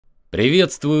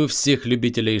Приветствую всех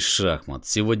любителей шахмат.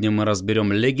 Сегодня мы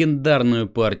разберем легендарную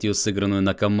партию, сыгранную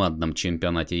на командном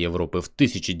чемпионате Европы в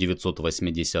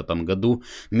 1980 году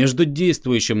между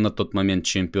действующим на тот момент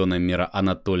чемпионом мира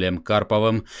Анатолием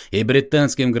Карповым и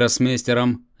британским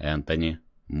гроссмейстером Энтони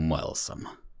Майлсом.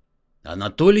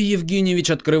 Анатолий Евгеньевич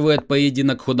открывает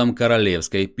поединок ходом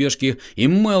королевской пешки, и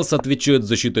Майлс отвечает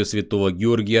защитой Святого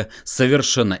Георгия,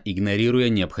 совершенно игнорируя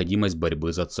необходимость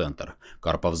борьбы за центр.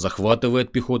 Карпов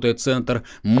захватывает пехотой центр,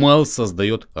 Майлс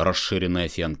создает расширенное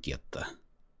фианкетто.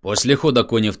 После хода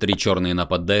конь f3 черный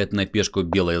нападает на пешку,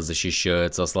 белые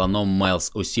защищаются слоном,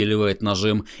 Майлс усиливает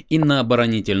нажим и на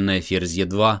оборонительное ферзь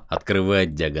e2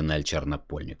 открывает диагональ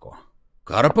чернопольнику.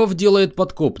 Карпов делает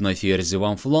подкоп на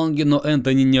ферзевом фланге, но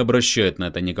Энтони не обращает на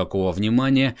это никакого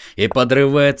внимания и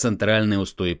подрывает центральные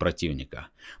устои противника.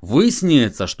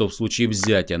 Выясняется, что в случае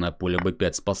взятия на поле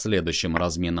b5 с последующим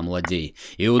разменом ладей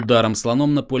и ударом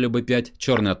слоном на поле b5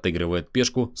 черный отыгрывает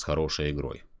пешку с хорошей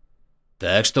игрой.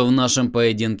 Так что в нашем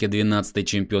поединке 12-й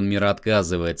чемпион мира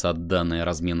отказывается от данной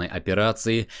разменной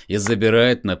операции и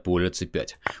забирает на поле c5.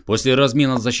 После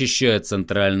размена защищает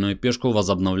центральную пешку,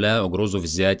 возобновляя угрозу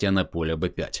взятия на поле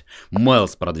b5.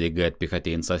 Майлс продвигает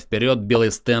пехотинца вперед,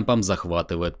 белый с темпом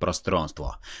захватывает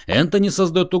пространство. Энтони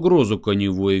создает угрозу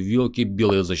коневой вилки,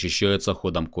 белые защищаются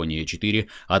ходом конь e4,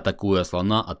 атакуя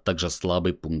слона, а также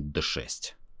слабый пункт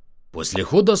d6. После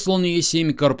хода слон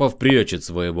e7 Карпов прячет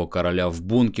своего короля в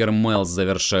бункер, Майлс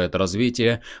завершает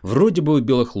развитие. Вроде бы у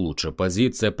белых лучше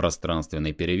позиция,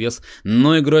 пространственный перевес,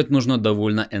 но играть нужно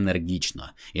довольно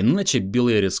энергично, иначе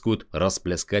белые рискуют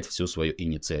расплескать всю свою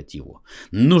инициативу.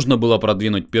 Нужно было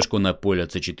продвинуть пешку на поле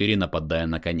c4, нападая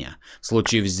на коня. В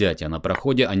случае взятия на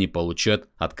проходе они получают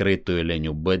открытую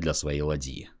линию b для своей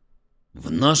ладьи. В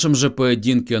нашем же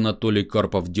поединке Анатолий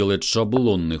Карпов делает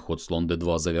шаблонный ход слон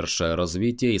d2, завершая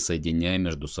развитие и соединяя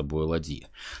между собой ладьи.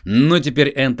 Но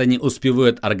теперь Энтони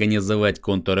успевает организовать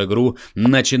контр-игру,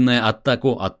 начиная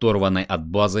атаку оторванной от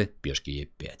базы пешки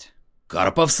e5.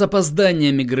 Карпов с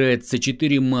опозданием играет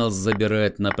c4, Майлс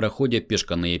забирает на проходе,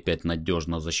 пешка на e5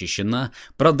 надежно защищена,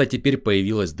 правда теперь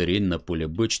появилась дырень на поле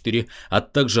b4, а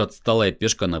также отсталая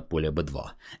пешка на поле b2.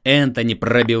 Энтони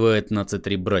пробивает на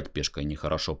c3, брать пешкой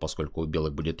нехорошо, поскольку у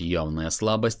белых будет явная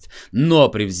слабость, но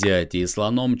при взятии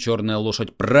слоном черная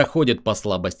лошадь проходит по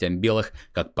слабостям белых,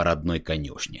 как по родной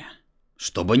конюшне.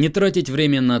 Чтобы не тратить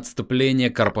время на отступление,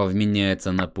 Карпов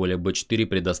меняется на поле b4,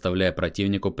 предоставляя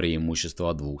противнику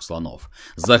преимущество двух слонов.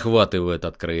 Захватывает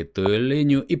открытую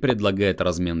линию и предлагает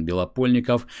размен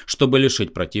белопольников, чтобы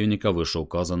лишить противника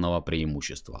вышеуказанного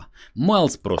преимущества.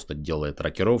 Майлс просто делает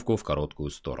рокировку в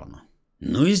короткую сторону.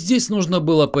 Ну и здесь нужно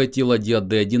было пойти ладья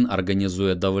d1,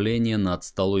 организуя давление на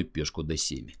отсталую пешку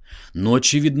d7. Но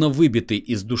очевидно выбитый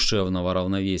из душевного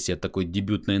равновесия такой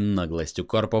дебютной наглостью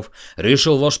Карпов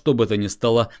решил во что бы то ни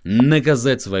стало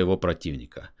наказать своего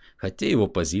противника, хотя его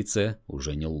позиция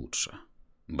уже не лучше.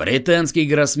 Британский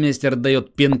гроссмейстер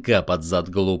дает пинка под зад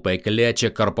глупой кляче,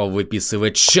 Карпов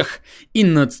выписывает шах и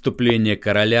на отступление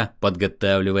короля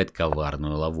подготавливает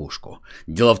коварную ловушку.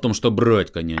 Дело в том, что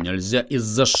брать коня нельзя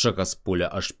из-за шаха с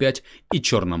поля h5 и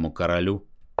черному королю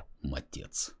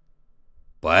матец.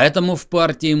 Поэтому в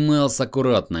партии Майлс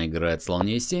аккуратно играет слон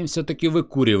e7, все-таки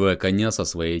выкуривая коня со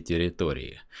своей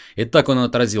территории. И так он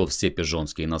отразил все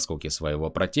пижонские наскоки своего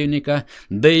противника,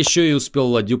 да еще и успел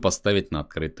ладью поставить на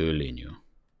открытую линию.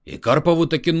 И Карпову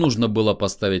таки нужно было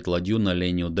поставить ладью на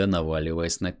линию d,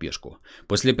 наваливаясь на пешку.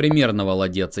 После примерного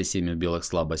ладья c7 у белых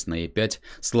слабость на e5,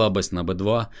 слабость на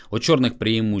b2, у черных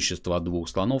преимущество от двух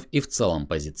слонов и в целом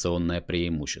позиционное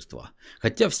преимущество.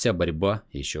 Хотя вся борьба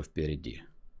еще впереди.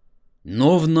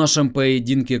 Но в нашем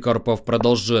поединке Карпов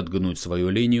продолжает гнуть свою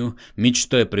линию,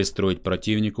 мечтая пристроить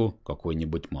противнику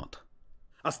какой-нибудь мат.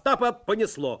 Остапа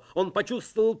понесло. Он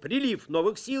почувствовал прилив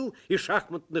новых сил и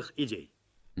шахматных идей.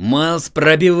 Майлс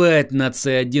пробивает на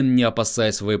c1, не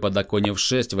опасаясь выпада коня в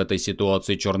 6. В этой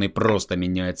ситуации черный просто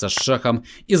меняется с шахом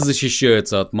и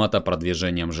защищается от мата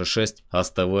продвижением g6,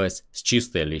 оставаясь с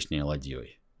чистой лишней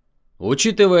ладьей.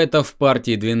 Учитывая это, в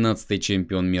партии 12-й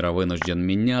чемпион мира вынужден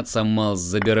меняться. Майлс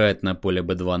забирает на поле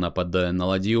b2, нападая на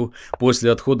ладью,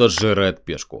 после отхода сжирает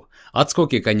пешку.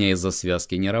 Отскоки коня из-за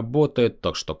связки не работают,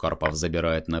 так что Карпов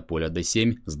забирает на поле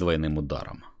d7 с двойным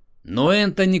ударом. Но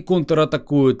Энтони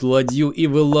контратакует ладью и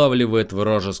вылавливает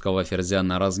вражеского ферзя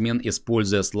на размен,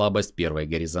 используя слабость первой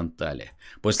горизонтали.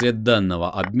 После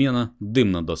данного обмена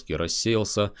дым на доске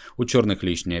рассеялся, у черных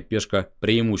лишняя пешка,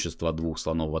 преимущество двух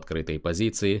слонов в открытой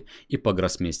позиции и по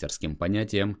гроссмейстерским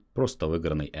понятиям просто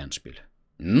выигранный эндшпиль.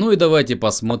 Ну и давайте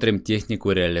посмотрим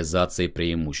технику реализации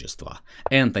преимущества.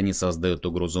 Энтони создает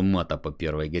угрозу мата по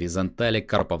первой горизонтали,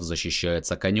 Карпов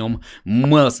защищается конем,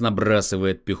 Майлс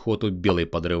набрасывает пехоту, белый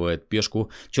подрывает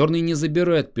пешку, черный не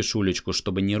забирает пешулечку,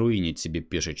 чтобы не руинить себе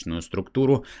пешечную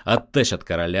структуру, а тащат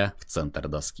короля в центр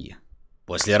доски.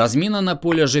 После размина на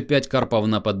поле G5 Карпов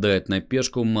нападает на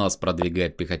пешку, Майлс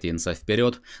продвигает пехотинца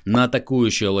вперед, на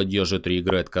атакующее ладье G3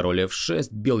 играет король F6,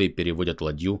 белые переводят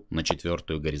ладью на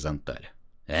четвертую горизонталь.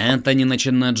 Энтони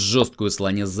начинает жесткую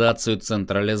слонизацию,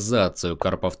 централизацию,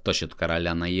 Карпов тащит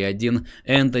короля на E1,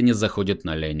 Энтони заходит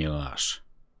на линию H.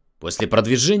 После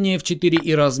продвижения F4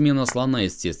 и размена слона,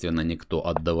 естественно, никто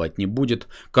отдавать не будет,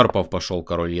 Карпов пошел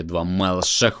король E2, Майлс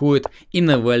шахует и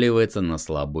наваливается на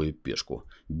слабую пешку.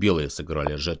 Белые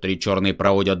сыграли G3, черные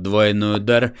проводят двойной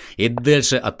удар и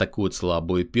дальше атакуют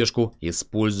слабую пешку,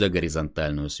 используя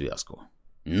горизонтальную связку.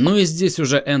 Ну и здесь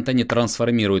уже Энтони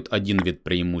трансформирует один вид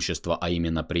преимущества, а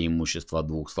именно преимущество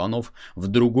двух слонов, в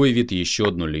другой вид еще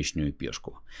одну лишнюю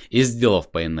пешку. И сделав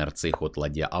по инерции ход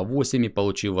ладья А8 и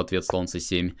получив в ответ слон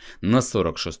С7, на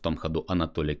 46-м ходу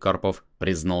Анатолий Карпов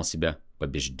признал себя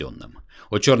побежденным.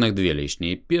 У черных две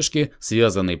лишние пешки,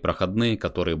 связанные проходные,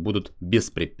 которые будут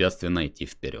беспрепятственно идти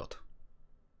вперед.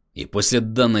 И после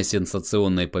данной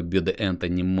сенсационной победы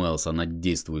Энтони Майлса над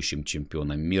действующим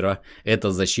чемпионом мира,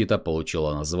 эта защита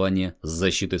получила название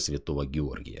 «Защиты Святого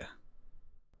Георгия».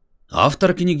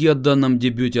 Автор книги о данном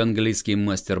дебюте, английский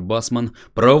мастер Басман,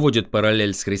 проводит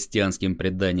параллель с христианским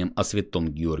преданием о святом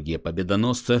Георгии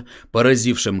Победоносце,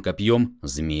 поразившем копьем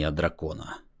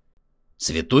змея-дракона.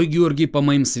 Святой Георгий, по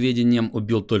моим сведениям,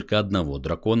 убил только одного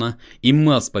дракона, и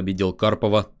Майлс победил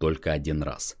Карпова только один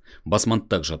раз. Басман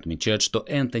также отмечает, что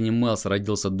Энтони Майлс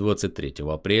родился 23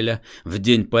 апреля, в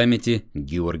день памяти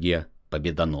Георгия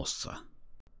Победоносца.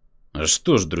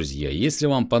 Что ж, друзья, если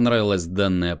вам понравилась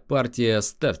данная партия,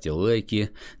 ставьте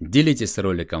лайки, делитесь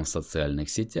роликом в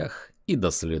социальных сетях и до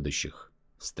следующих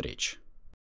встреч.